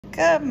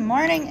Good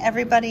morning,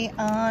 everybody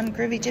on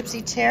Groovy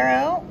Gypsy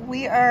Tarot.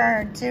 We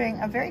are doing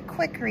a very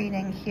quick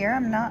reading here.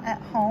 I'm not at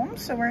home,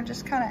 so we're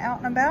just kind of out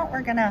and about.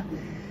 We're gonna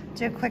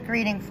do a quick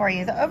reading for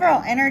you. The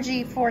overall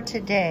energy for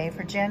today,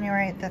 for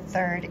January the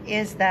 3rd,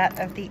 is that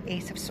of the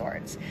Ace of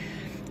Swords.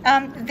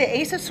 The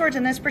Ace of Swords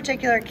in this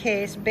particular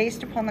case,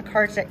 based upon the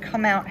cards that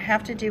come out,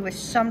 have to do with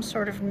some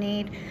sort of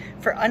need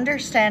for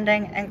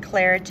understanding and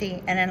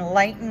clarity and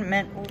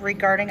enlightenment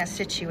regarding a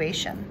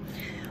situation.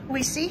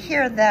 We see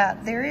here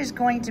that there is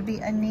going to be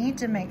a need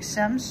to make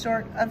some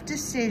sort of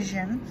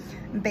decision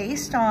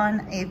based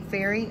on a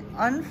very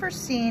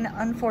unforeseen,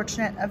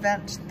 unfortunate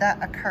event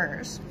that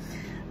occurs.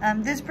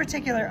 This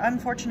particular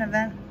unfortunate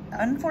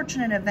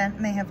event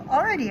may have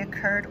already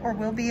occurred or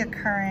will be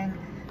occurring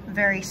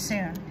very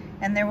soon,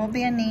 and there will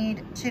be a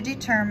need to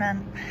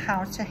determine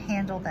how to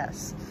handle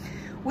this.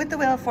 With the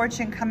Wheel of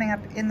Fortune coming up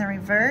in the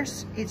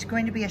reverse, it's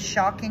going to be a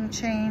shocking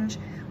change,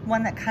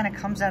 one that kind of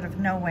comes out of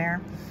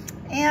nowhere.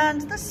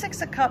 And the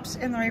Six of Cups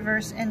in the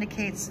reverse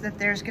indicates that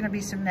there's going to be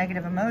some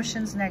negative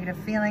emotions, negative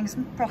feelings,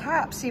 and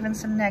perhaps even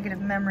some negative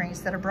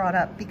memories that are brought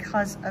up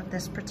because of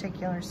this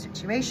particular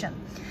situation.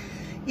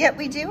 Yet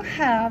we do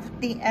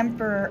have the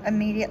Emperor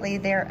immediately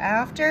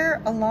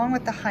thereafter, along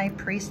with the High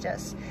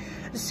Priestess.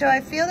 So I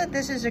feel that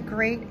this is a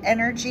great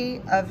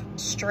energy of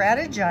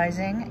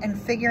strategizing and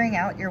figuring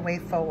out your way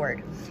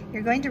forward.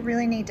 You're going to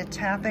really need to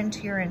tap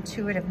into your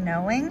intuitive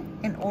knowing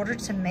in order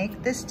to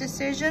make this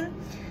decision.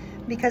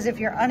 Because if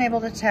you're unable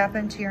to tap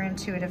into your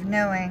intuitive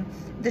knowing,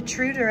 the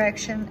true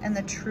direction and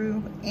the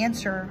true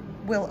answer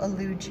will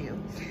elude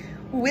you.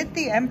 With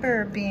the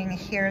Emperor being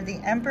here, the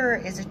Emperor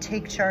is a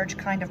take charge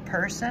kind of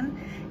person.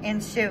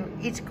 And so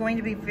it's going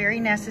to be very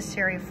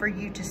necessary for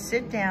you to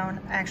sit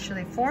down,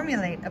 actually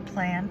formulate a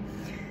plan,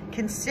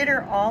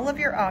 consider all of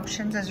your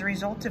options as a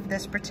result of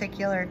this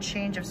particular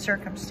change of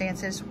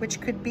circumstances,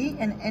 which could be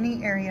in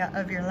any area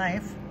of your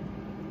life.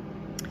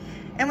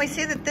 And we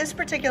see that this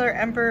particular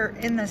Emperor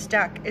in this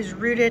deck is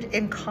rooted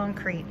in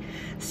concrete.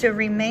 So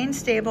remain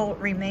stable,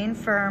 remain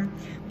firm,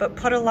 but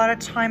put a lot of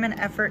time and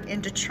effort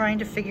into trying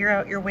to figure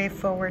out your way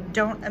forward.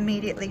 Don't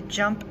immediately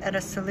jump at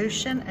a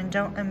solution and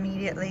don't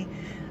immediately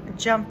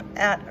jump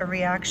at a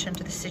reaction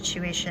to the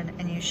situation,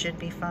 and you should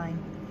be fine.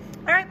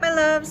 All right, my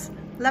loves,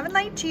 love and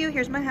light to you.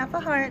 Here's my half a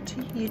heart.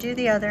 You do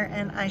the other,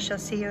 and I shall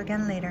see you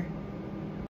again later.